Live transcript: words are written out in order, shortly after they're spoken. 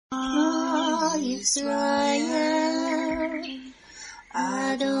Israel,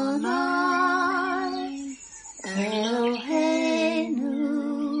 Adonai, Eloheinu,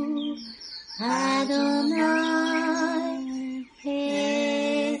 Adonai,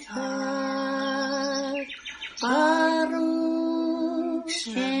 Echad, Baruch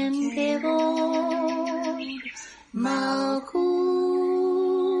Shem Kevod, Malchuto,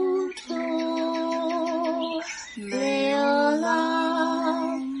 Leolam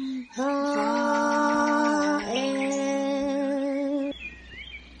Va'ed.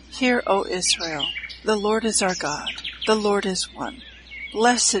 Hear, O Israel, the Lord is our God, the Lord is one.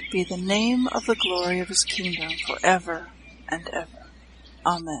 Blessed be the name of the glory of his kingdom forever and ever.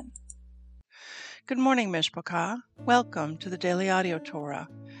 Amen. Good morning, Mishpachah. Welcome to the Daily Audio Torah.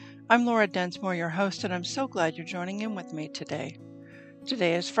 I'm Laura Densmore, your host, and I'm so glad you're joining in with me today.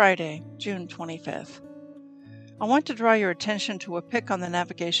 Today is Friday, June 25th. I want to draw your attention to a pick on the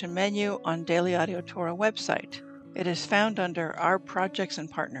navigation menu on Daily Audio Torah website. It is found under Our Projects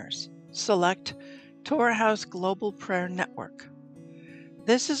and Partners. Select Torah House Global Prayer Network.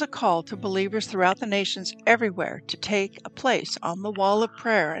 This is a call to believers throughout the nations everywhere to take a place on the wall of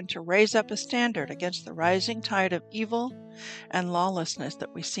prayer and to raise up a standard against the rising tide of evil and lawlessness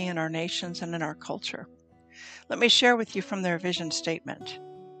that we see in our nations and in our culture. Let me share with you from their vision statement.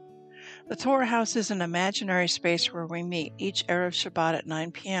 The Torah House is an imaginary space where we meet each Erev Shabbat at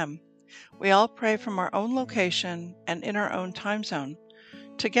 9 p.m. We all pray from our own location and in our own time zone.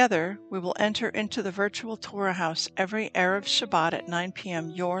 Together, we will enter into the virtual Torah House every Erev Shabbat at 9 p.m.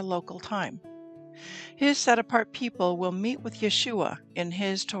 your local time. His set-apart people will meet with Yeshua in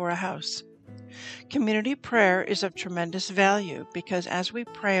his Torah House. Community prayer is of tremendous value because as we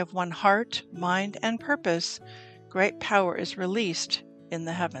pray of one heart, mind, and purpose, great power is released in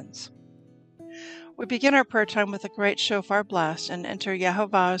the heavens. We begin our prayer time with a great shofar blast and enter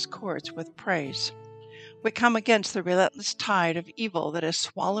Yehovah's courts with praise. We come against the relentless tide of evil that is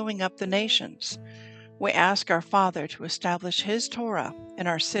swallowing up the nations. We ask our Father to establish his Torah in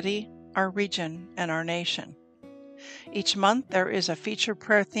our city, our region, and our nation. Each month there is a featured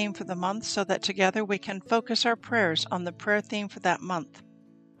prayer theme for the month so that together we can focus our prayers on the prayer theme for that month.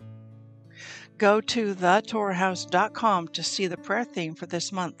 Go to thetorahhouse.com to see the prayer theme for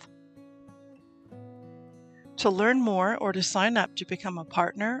this month. To learn more or to sign up to become a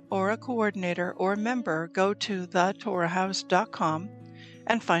partner or a coordinator or member, go to thetorahhouse.com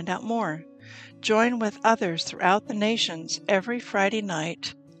and find out more. Join with others throughout the nations every Friday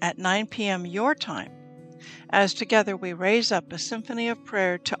night at 9 p.m. your time, as together we raise up a symphony of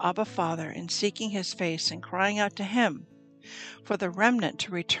prayer to Abba Father in seeking his face and crying out to him for the remnant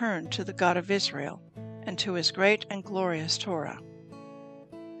to return to the God of Israel and to his great and glorious Torah.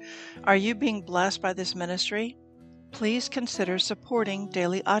 Are you being blessed by this ministry? Please consider supporting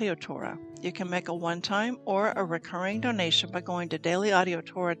Daily Audio Torah. You can make a one-time or a recurring donation by going to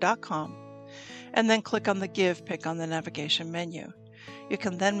dailyaudiotorah.com and then click on the Give pick on the navigation menu. You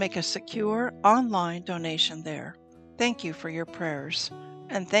can then make a secure online donation there. Thank you for your prayers,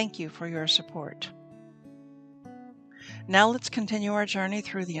 and thank you for your support. Now let's continue our journey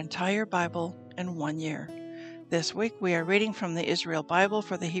through the entire Bible in 1 year. This week we are reading from the Israel Bible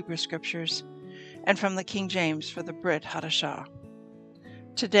for the Hebrew Scriptures and from the King James for the Brit Hadashah.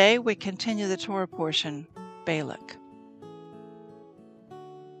 Today we continue the Torah portion, Balak.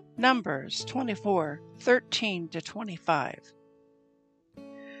 Numbers 24:13-25.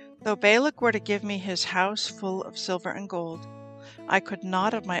 Though Balak were to give me his house full of silver and gold, I could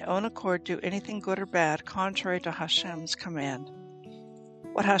not of my own accord do anything good or bad contrary to Hashem's command.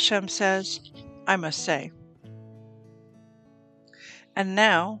 What Hashem says, I must say. And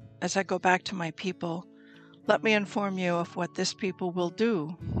now, as I go back to my people, let me inform you of what this people will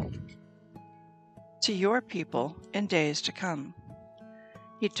do to your people in days to come.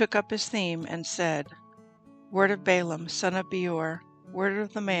 He took up his theme and said, Word of Balaam, son of Beor, word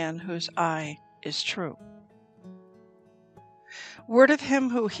of the man whose eye is true. Word of him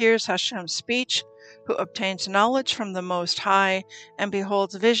who hears Hashem's speech, who obtains knowledge from the Most High, and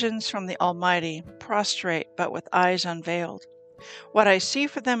beholds visions from the Almighty, prostrate but with eyes unveiled. What I see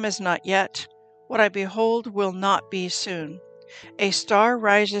for them is not yet, what I behold will not be soon. A star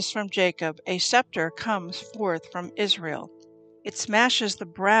rises from Jacob, a scepter comes forth from Israel. It smashes the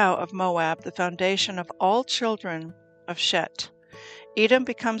brow of Moab, the foundation of all children of Shet. Edom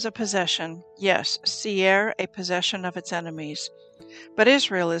becomes a possession, yes, Seir a possession of its enemies. But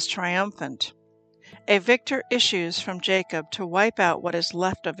Israel is triumphant. A victor issues from Jacob to wipe out what is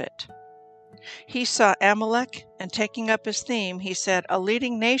left of it. He saw Amalek, and taking up his theme, he said, A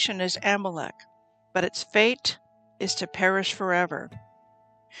leading nation is Amalek, but its fate is to perish forever.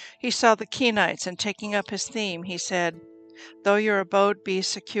 He saw the Kenites, and taking up his theme, he said, "Though your abode be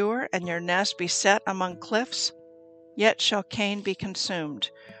secure, and your nest be set among cliffs, yet shall Cain be consumed,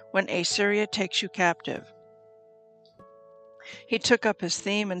 when Assyria takes you captive." He took up his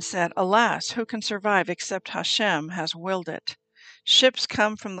theme and said, "Alas, who can survive except Hashem has willed it? Ships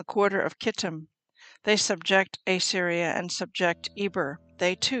come from the quarter of Kittim. They subject Assyria and subject Eber.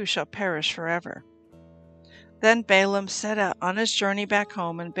 They too shall perish forever." Then Balaam set out on his journey back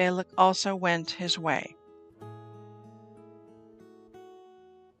home, and Balak also went his way.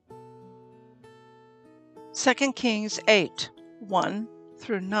 Second Kings 8, 1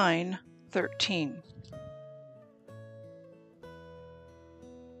 through 9:13.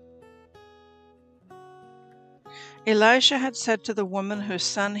 Elisha had said to the woman whose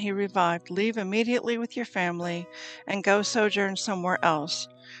son he revived, "Leave immediately with your family and go sojourn somewhere else,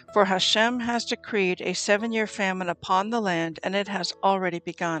 for Hashem has decreed a 7-year famine upon the land, and it has already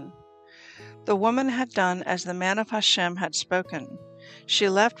begun." The woman had done as the man of Hashem had spoken. She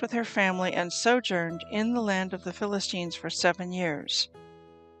left with her family and sojourned in the land of the Philistines for 7 years.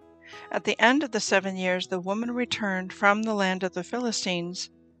 At the end of the 7 years, the woman returned from the land of the Philistines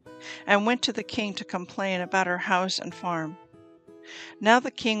and went to the king to complain about her house and farm. Now the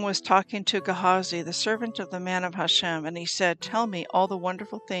king was talking to Gehazi, the servant of the man of Hashem, and he said, "Tell me all the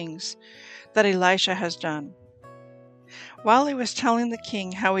wonderful things that Elisha has done." While he was telling the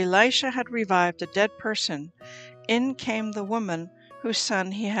king how Elisha had revived a dead person, in came the woman whose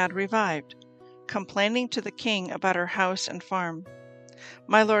son he had revived, complaining to the king about her house and farm.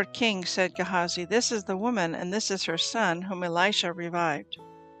 "My lord king," said Gehazi, "this is the woman, and this is her son whom Elisha revived."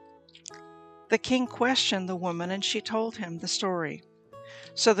 The king questioned the woman, and she told him the story.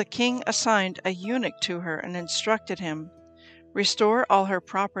 So the king assigned a eunuch to her and instructed him, "Restore all her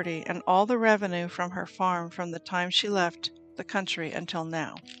property and all the revenue from her farm from the time she left the country until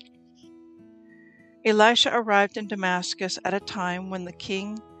now." Elisha arrived in Damascus at a time when the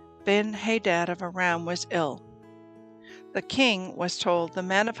king Ben-Hadad of Aram was ill. The king was told, "The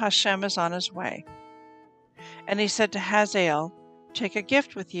man of Hashem is on his way." And he said to Hazael, "Take a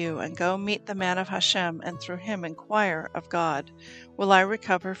gift with you and go meet the man of Hashem, and through him inquire of God, will I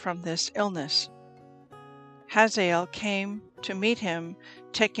recover from this illness?" Hazael came to meet him,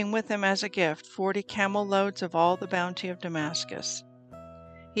 taking with him as a gift 40 camel loads of all the bounty of Damascus.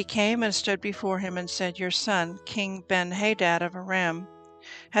 He came and stood before him and said, "Your son, King Ben-Hadad of Aram,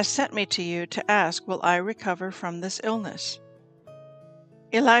 has sent me to you to ask, will I recover from this illness?"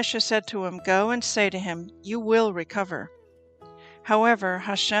 Elisha said to him, "Go and say to him, you will recover. However,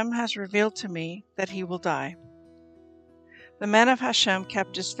 Hashem has revealed to me that he will die." The man of Hashem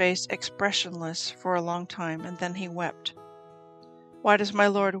kept his face expressionless for a long time, and then he wept. "Why does my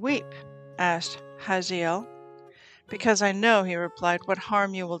lord weep?" asked Hazael. "Because I know," he replied, "what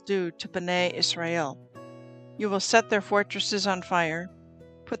harm you will do to Bnei Israel. You will set their fortresses on fire,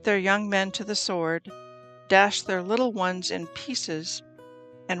 put their young men to the sword, dash their little ones in pieces,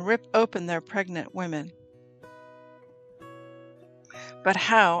 and rip open their pregnant women." "But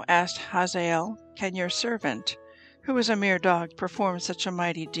how," asked Hazael, "can your servant, who is a mere dog, perform such a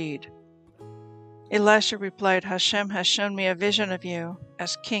mighty deed?" Elisha replied, "Hashem has shown me a vision of you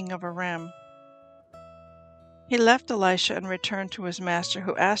as king of Aram." He left Elisha and returned to his master,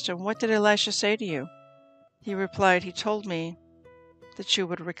 who asked him, "What did Elisha say to you?" He replied, "He told me that you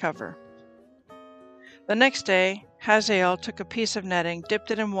would recover." The next day, Hazael took a piece of netting, dipped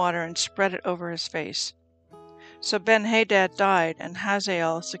it in water, and spread it over his face. So Ben-Hadad died, and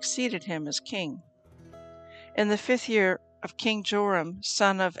Hazael succeeded him as king. In the 5th year of King Joram,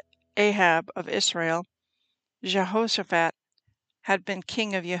 son of Ahab of Israel, Jehoshaphat had been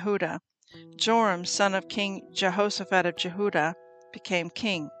king of Yehudah. Joram, son of King Jehoshaphat of Jehudah, became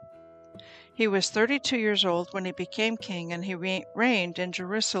king. He was 32 years old when he became king, and he reigned in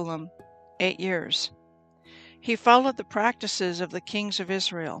Jerusalem 8 years. He followed the practices of the kings of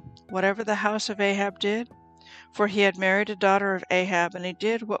Israel, whatever the house of Ahab did, for he had married a daughter of Ahab, and he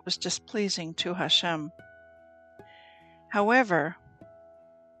did what was displeasing to Hashem. However,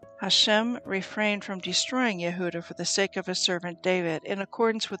 Hashem refrained from destroying Yehudah for the sake of his servant David, in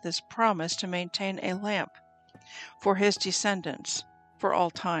accordance with his promise to maintain a lamp for his descendants for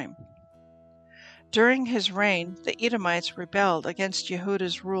all time. During his reign, the Edomites rebelled against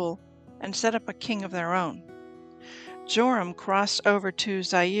Yehudah's rule and set up a king of their own. Joram crossed over to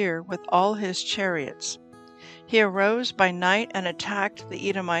Zaire with all his chariots. He arose by night and attacked the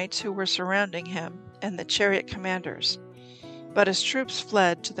Edomites who were surrounding him and the chariot commanders, but his troops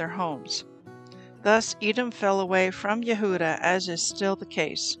fled to their homes. Thus Edom fell away from Yehudah, as is still the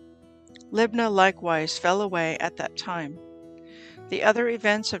case. Libnah likewise fell away at that time. The other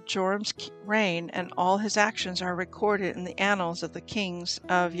events of Joram's reign and all his actions are recorded in the annals of the kings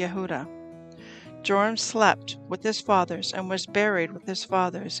of Yehuda. Joram slept with his fathers and was buried with his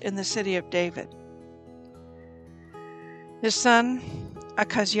fathers in the city of David. His son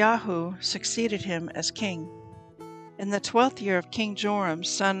Achaziahu succeeded him as king. In the 12th year of King Joram,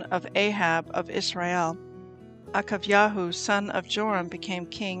 son of Ahab of Israel, Achaziahu, son of Joram, became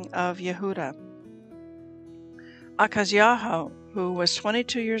king of Yehuda. Achaziahu, who was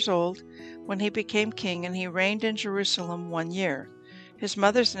 22 years old when he became king, and he reigned in Jerusalem 1 year. His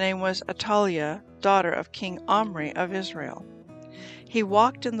mother's name was Athaliah, daughter of King Omri of Israel. He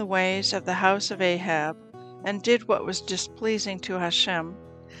walked in the ways of the house of Ahab, and did what was displeasing to Hashem,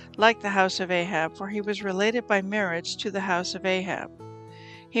 like the house of Ahab, for he was related by marriage to the house of Ahab.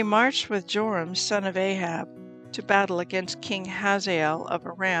 He marched with Joram, son of Ahab, to battle against King Hazael of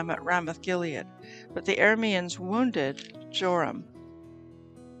Aram at Ramoth-Gilead, but the Arameans wounded Joram.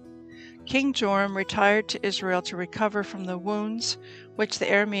 King Joram retired to Israel to recover from the wounds which the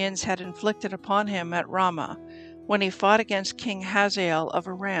Arameans had inflicted upon him at Ramah, when he fought against King Hazael of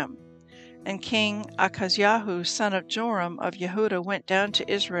Aram. And King Achaziahu, son of Joram of Yehuda, went down to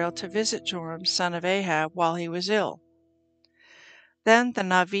Israel to visit Joram, son of Ahab, while he was ill. Then the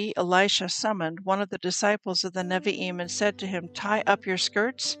Navi Elisha summoned one of the disciples of the Nevi'im and said to him, "Tie up your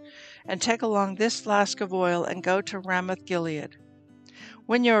skirts and take along this flask of oil and go to Ramoth-Gilead.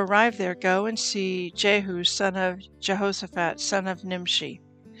 When you arrive there, go and see Jehu, son of Jehoshaphat, son of Nimshi.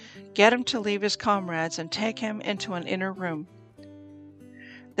 Get him to leave his comrades and take him into an inner room.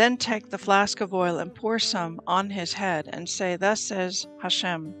 Then take the flask of oil and pour some on his head and say, 'Thus says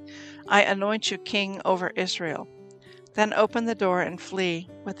Hashem, I anoint you king over Israel.' Then open the door and flee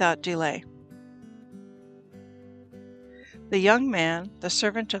without delay." The young man, the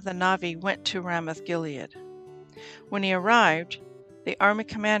servant of the Navi, went to Ramoth-Gilead. When he arrived, the army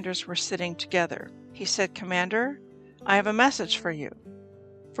commanders were sitting together. He said, "Commander, I have a message for you."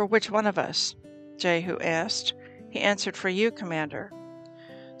 "For which one of us?" Jehu asked. He answered, "For you, Commander."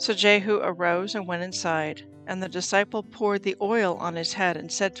 So Jehu arose and went inside, and the disciple poured the oil on his head and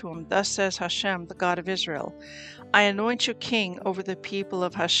said to him, "Thus says Hashem, the God of Israel, I anoint you king over the people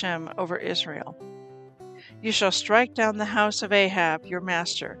of Hashem, over Israel. You shall strike down the house of Ahab, your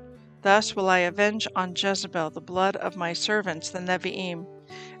master. Thus will I avenge on Jezebel the blood of my servants, the Nevi'im,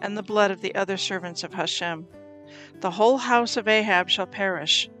 and the blood of the other servants of Hashem. The whole house of Ahab shall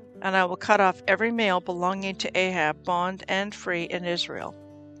perish, and I will cut off every male belonging to Ahab, bond and free, in Israel.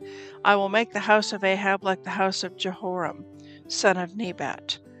 I will make the house of Ahab like the house of Jehoram, son of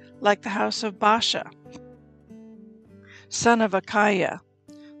Nebat, like the house of Baasha, son of Achiah.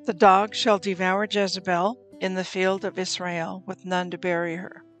 The dog shall devour Jezebel in the field of Israel, with none to bury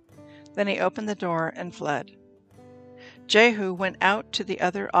her." Then he opened the door and fled. Jehu went out to the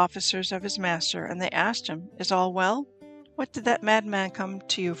other officers of his master, and they asked him, "Is all well? What did that madman come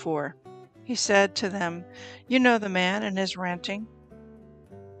to you for?" He said to them, "You know the man and his ranting."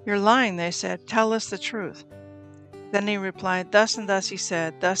 "You're lying," they said. "Tell us the truth." Then he replied, "Thus and thus he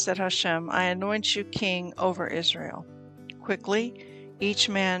said, 'Thus said Hashem, I anoint you king over Israel.'" Quickly, each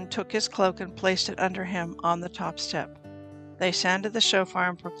man took his cloak and placed it under him on the top step. They sounded the shofar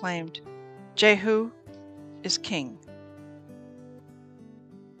and proclaimed, "Jehu is king."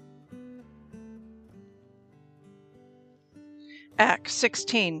 Acts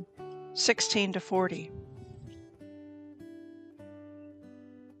 16:16-40.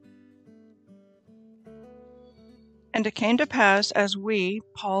 And it came to pass, as we,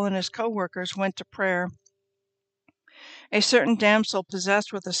 Paul and his co-workers, went to prayer, a certain damsel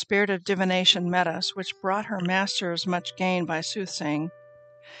possessed with a spirit of divination met us, which brought her masters much gain by soothsaying.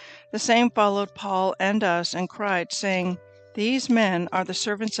 The same followed Paul and us, and cried, saying, "These men are the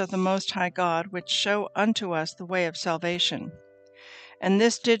servants of the Most High God, which show unto us the way of salvation." And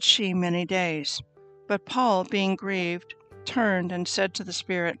this did she many days. But Paul, being grieved, turned and said to the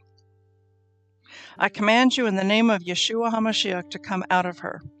spirit, "I command you in the name of Yeshua HaMashiach to come out of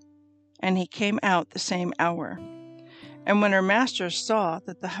her." And he came out the same hour. And when her masters saw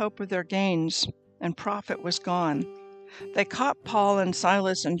that the hope of their gains and profit was gone, they caught Paul and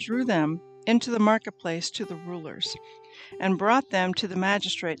Silas and drew them into the marketplace to the rulers, and brought them to the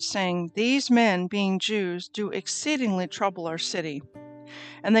magistrates, saying, "These men, being Jews, do exceedingly trouble our city,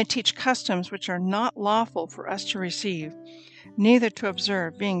 and they teach customs which are not lawful for us to receive, neither to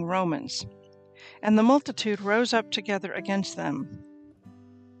observe, being Romans." And the multitude rose up together against them.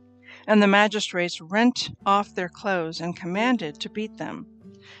 And the magistrates rent off their clothes and commanded to beat them.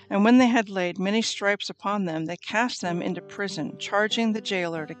 And when they had laid many stripes upon them, they cast them into prison, charging the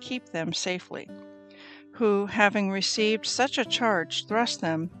jailer to keep them safely, who, having received such a charge, thrust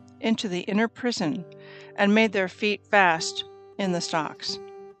them into the inner prison and made their feet fast in the stocks.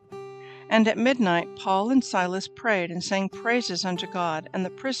 And at midnight Paul and Silas prayed and sang praises unto God, and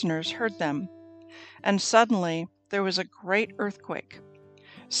the prisoners heard them. And suddenly there was a great earthquake,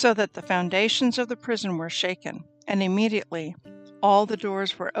 so that the foundations of the prison were shaken, and immediately all the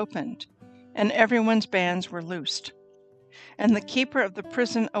doors were opened, and everyone's bands were loosed. And the keeper of the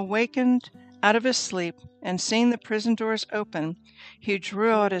prison awakened out of his sleep, and seeing the prison doors open, he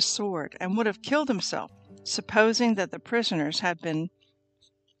drew out his sword, and would have killed himself, supposing that the prisoners had been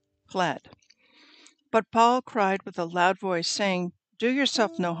fled. But Paul cried with a loud voice, saying, Do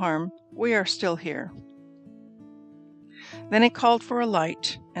yourself no harm, we are still here. Then he called for a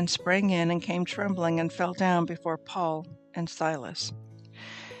light, and sprang in, and came trembling, and fell down before Paul and Silas,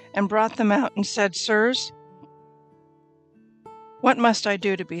 and brought them out, and said, Sirs, what must I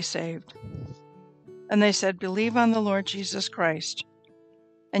do to be saved? And they said, Believe on the Lord Jesus Christ,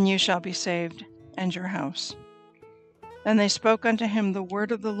 and you shall be saved, and your house. And they spoke unto him the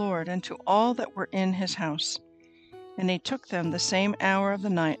word of the Lord, and to all that were in his house. And he took them the same hour of the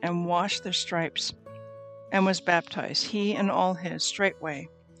night, and washed their stripes, and was baptized, he and all his, straightway.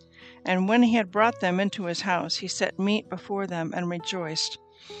 And when he had brought them into his house, he set meat before them, and rejoiced,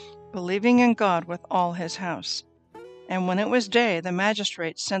 believing in God with all his house. And when it was day, the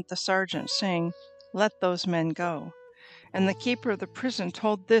magistrates sent the sergeant, saying, Let those men go. And the keeper of the prison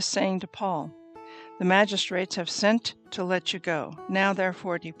told this, saying to Paul, The magistrates have sent to let you go. Now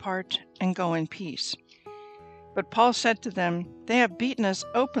therefore depart, and go in peace. But Paul said to them, They have beaten us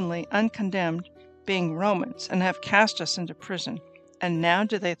openly, uncondemned, being Romans, and have cast us into prison. And now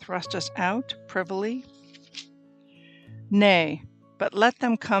do they thrust us out privily? Nay, but let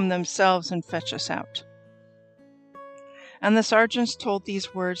them come themselves and fetch us out. And the sergeants told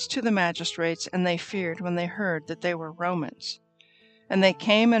these words to the magistrates, and they feared when they heard that they were Romans. And they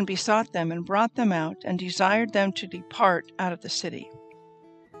came and besought them, and brought them out, and desired them to depart out of the city.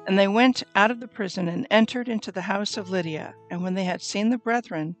 And they went out of the prison, and entered into the house of Lydia. And when they had seen the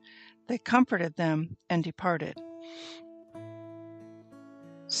brethren, they comforted them, and departed.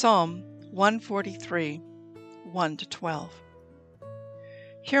 Psalm 143, 1-12.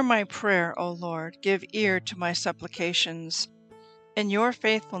 Hear my prayer, O Lord, give ear to my supplications. In your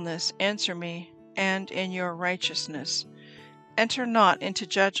faithfulness answer me, and in your righteousness. Enter not into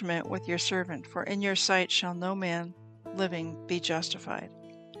judgment with your servant, for in your sight shall no man living be justified.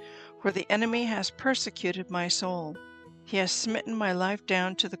 For the enemy has persecuted my soul. He has smitten my life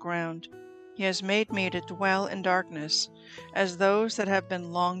down to the ground. He has made me to dwell in darkness, as those that have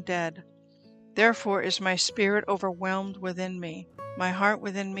been long dead. Therefore is my spirit overwhelmed within me. My heart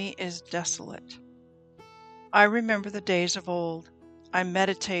within me is desolate. I remember the days of old. I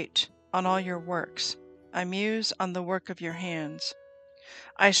meditate on all your works. I muse on the work of your hands.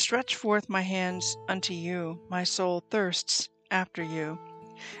 I stretch forth my hands unto you. My soul thirsts after you,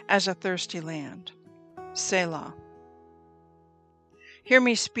 as a thirsty land. Selah. Hear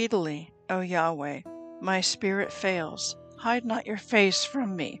me speedily, O Yahweh. My spirit fails. Hide not your face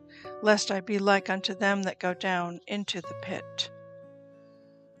from me, lest I be like unto them that go down into the pit.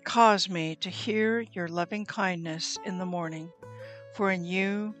 Cause me to hear your loving kindness in the morning, for in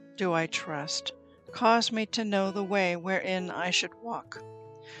you do I trust. Cause me to know the way wherein I should walk,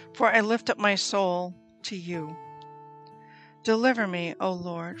 for I lift up my soul to you. Deliver me, O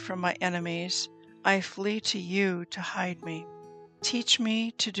Lord, from my enemies. I flee to you to hide me. Teach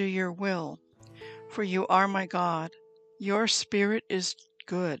me to do your will, for you are my God. Your spirit is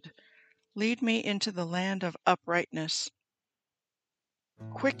good. Lead me into the land of uprightness.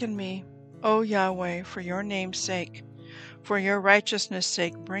 Quicken me, O Yahweh, for your name's sake. For your righteousness'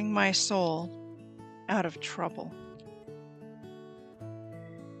 sake, bring my soul out of trouble.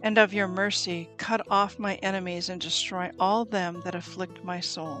 And of your mercy, cut off my enemies and destroy all them that afflict my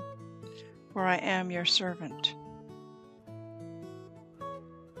soul. For I am your servant.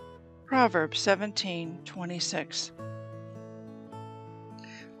 Proverbs 17:26.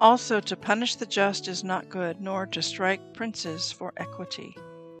 Also to punish the just is not good, nor to strike princes for equity.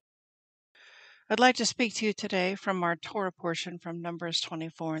 I'd like to speak to you today from our Torah portion from Numbers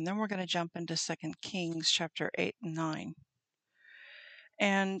 24, and then we're going to jump into 2 Kings chapter 8 and 9.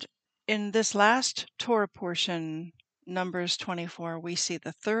 And in this last Torah portion, Numbers 24, we see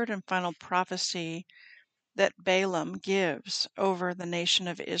the third and final prophecy that Balaam gives over the nation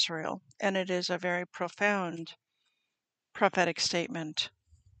of Israel, and it is a very profound prophetic statement.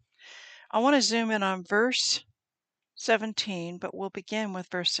 I want to zoom in on verse 17, but we'll begin with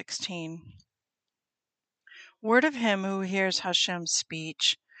verse 16. Word of him who hears Hashem's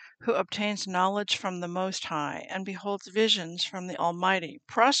speech, who obtains knowledge from the Most High, and beholds visions from the Almighty,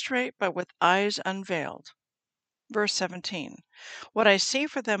 prostrate but with eyes unveiled. Verse 17. What I see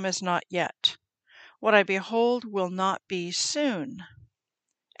for them is not yet. What I behold will not be soon.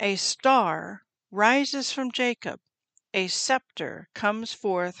 A star rises from Jacob, a scepter comes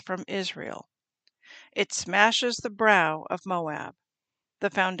forth from Israel. It smashes the brow of Moab, the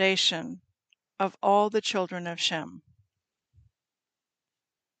foundation of all the children of Shem.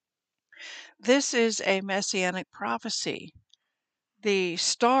 This is a messianic prophecy. The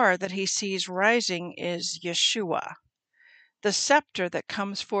star that he sees rising is Yeshua. The scepter that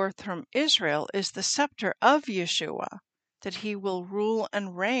comes forth from Israel is the scepter of Yeshua, that he will rule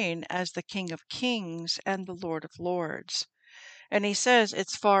and reign as the King of Kings and the Lord of Lords. And he says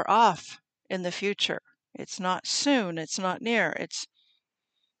it's far off in the future. It's not soon, it's not near, it's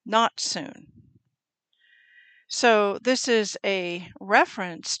not soon. So this is a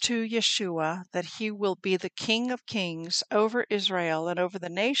reference to Yeshua, that he will be the King of Kings over Israel and over the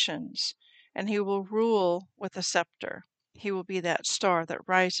nations, and he will rule with a scepter. He will be that star that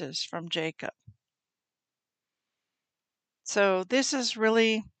rises from Jacob. So this is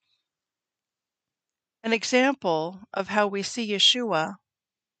really an example of how we see Yeshua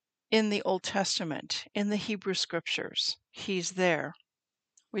in the Old Testament, in the Hebrew Scriptures. He's there.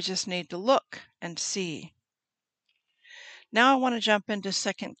 We just need to look and see. Now I want to jump into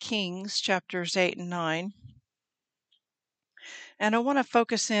 2 Kings chapters 8 and 9. And I want to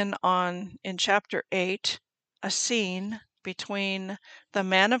focus in chapter 8, a scene between the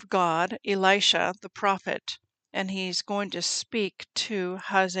man of God, Elisha, the prophet, and he's going to speak to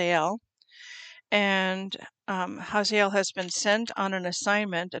Hazael. And Hazael has been sent on an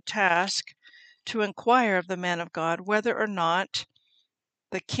assignment, a task, to inquire of the man of God whether or not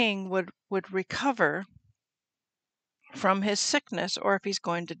the king would recover from his sickness or if he's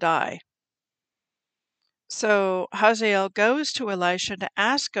going to die. So Hazael goes to Elisha to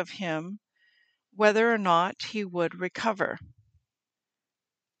ask of him whether or not he would recover.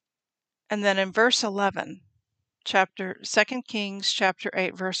 And then in verse 11, 2 Kings chapter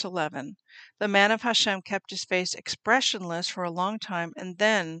 8, verse 11, the man of Hashem kept his face expressionless for a long time, and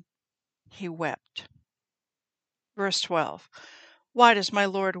then he wept. Verse 12, why does my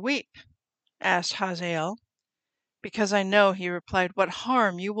Lord weep? Asked Hazael. Because I know, he replied, what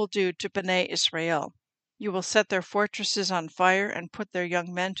harm you will do to Bnei Israel. You will set their fortresses on fire and put their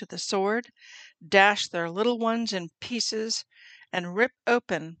young men to the sword, dash their little ones in pieces, and rip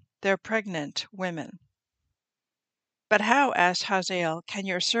open their pregnant women. But how, asked Hazael, can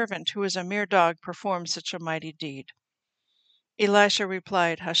your servant, who is a mere dog, perform such a mighty deed? Elisha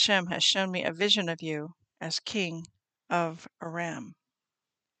replied, Hashem has shown me a vision of you as king of Aram.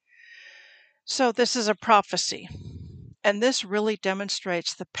 So this is a prophecy, and this really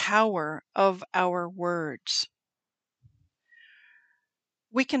demonstrates the power of our words.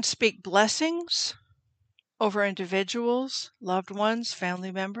 We can speak blessings over individuals, loved ones,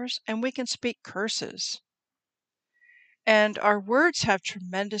 family members, and we can speak curses. And our words have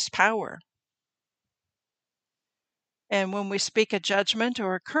tremendous power. And when we speak a judgment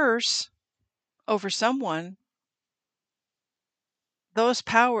or a curse over someone, those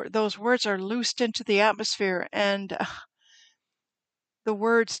words are loosed into the atmosphere, and the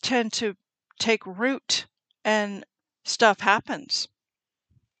words tend to take root and stuff happens.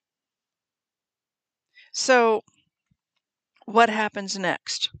 So what happens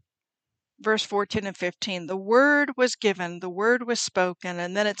next? Verse 14 and 15, the word was given, the word was spoken,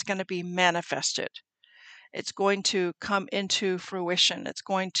 and then it's going to be manifested. It's going to come into fruition. It's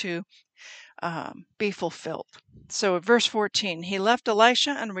going to be fulfilled. So verse 14, he left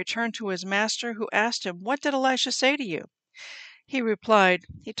Elisha and returned to his master, who asked him, what did Elisha say to you? He replied,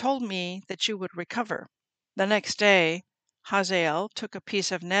 he told me that you would recover. The next day, Hazael took a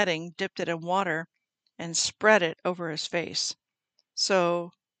piece of netting, dipped it in water, and spread it over his face.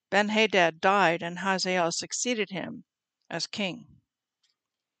 So Ben-Hadad died, and Hazael succeeded him as king.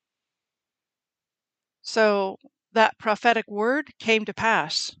 So that prophetic word came to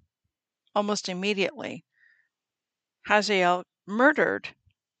pass almost immediately. Hazael murdered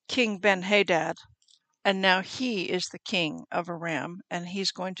King Ben-Hadad, and now he is the king of Aram, and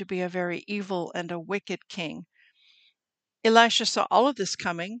he's going to be a very evil and a wicked king. Elisha saw all of this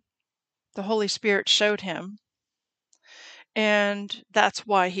coming. The Holy Spirit showed him, and that's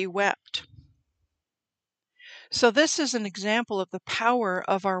why he wept. So this is an example of the power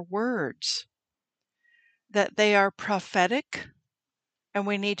of our words, that they are prophetic, and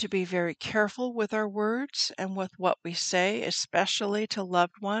we need to be very careful with our words and with what we say, especially to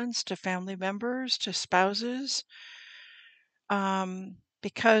loved ones, to family members, to spouses.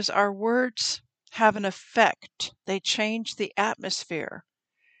 because our words have an effect. They change the atmosphere,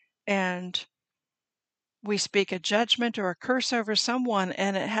 and we speak a judgment or a curse over someone,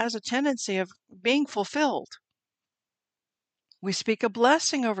 and it has a tendency of being fulfilled. We speak a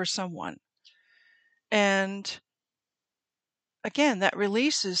blessing over someone, and again, that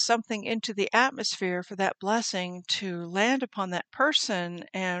releases something into the atmosphere for that blessing to land upon that person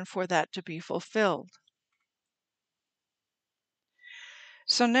and for that to be fulfilled.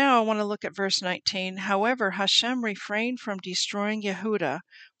 So now I want to look at verse 19. However, Hashem refrained from destroying Yehudah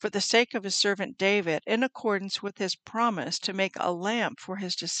for the sake of his servant David, in accordance with his promise to make a lamp for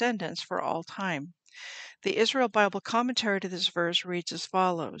his descendants for all time. The Israel Bible commentary to this verse reads as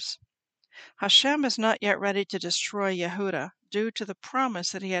follows. Hashem is not yet ready to destroy Yehudah due to the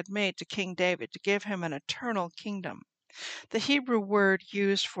promise that he had made to King David to give him an eternal kingdom. The Hebrew word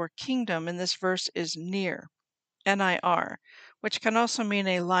used for kingdom in this verse is nir, N-I-R, which can also mean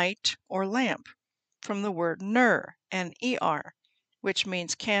a light or lamp, from the word ner, N-E-R, which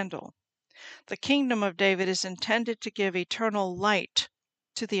means candle. The kingdom of David is intended to give eternal light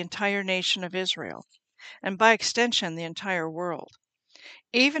to the entire nation of Israel, and by extension the entire world.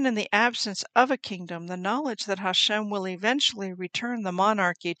 Even in the absence of a kingdom, the knowledge that Hashem will eventually return the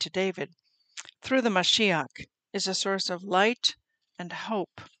monarchy to David through the Mashiach is a source of light and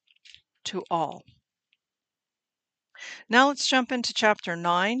hope to all. Now let's jump into chapter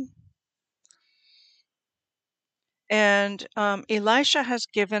 9. And Elisha has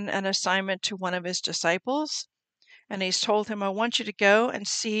given an assignment to one of his disciples, and he's told him, I want you to go and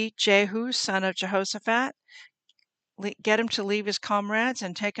see Jehu, son of Jehoshaphat. Get him to leave his comrades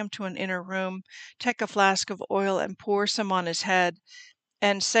and take him to an inner room, take a flask of oil and pour some on his head,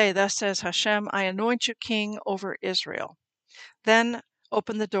 and say, Thus says Hashem, I anoint you king over Israel. Then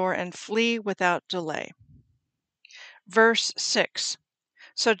open the door and flee without delay. Verse 6.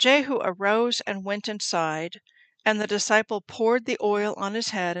 So Jehu arose and went inside, and the disciple poured the oil on his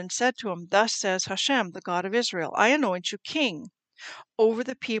head and said to him, Thus says Hashem, the God of Israel, I anoint you king over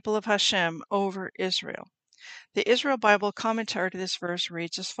the people of Hashem, over Israel. The Israel Bible commentary to this verse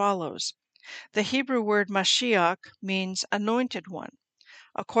reads as follows. The Hebrew word Mashiach means anointed one.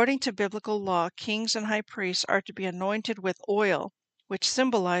 According to biblical law, kings and high priests are to be anointed with oil, which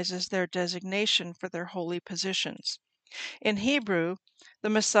symbolizes their designation for their holy positions. In Hebrew, the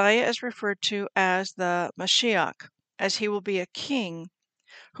Messiah is referred to as the Mashiach, as he will be a king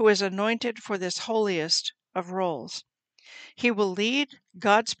who is anointed for this holiest of roles. He will lead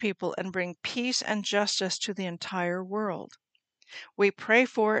God's people and bring peace and justice to the entire world. We pray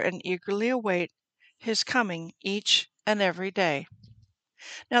for and eagerly await his coming each and every day.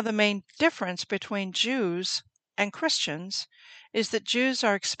 Now, the main difference between Jews and Christians is that Jews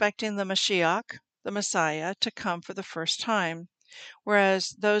are expecting the Mashiach, the Messiah, to come for the first time,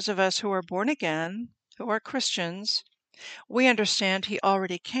 whereas those of us who are born again, who are Christians, we understand he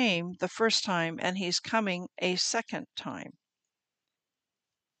already came the first time and he's coming a second time.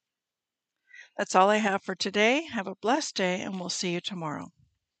 That's all I have for today. Have a blessed day, and we'll see you tomorrow.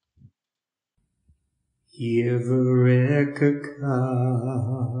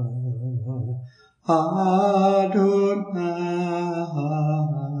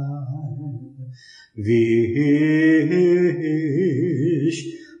 Vish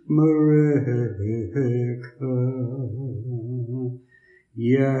Mareka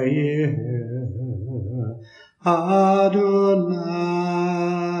Yair Adonai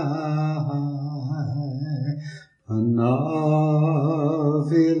Panavilaka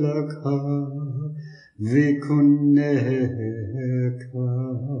Vikuneka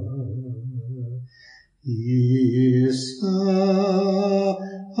Isa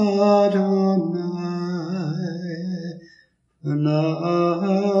Adonai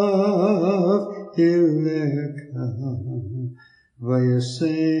Panav Ileka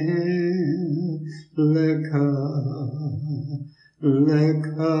Vayasem Leka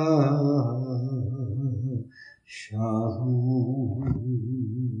Leka Shalom.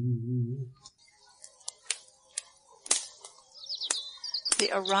 The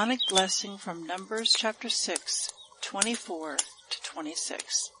Aaronic blessing from Numbers chapter 6, 24 to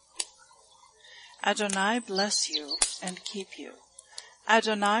 26. Adonai bless you and keep you.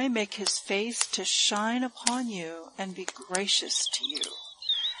 Adonai make his face to shine upon you and be gracious to you.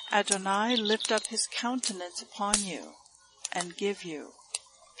 Adonai lift up his countenance upon you and give you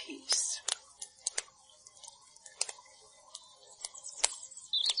peace.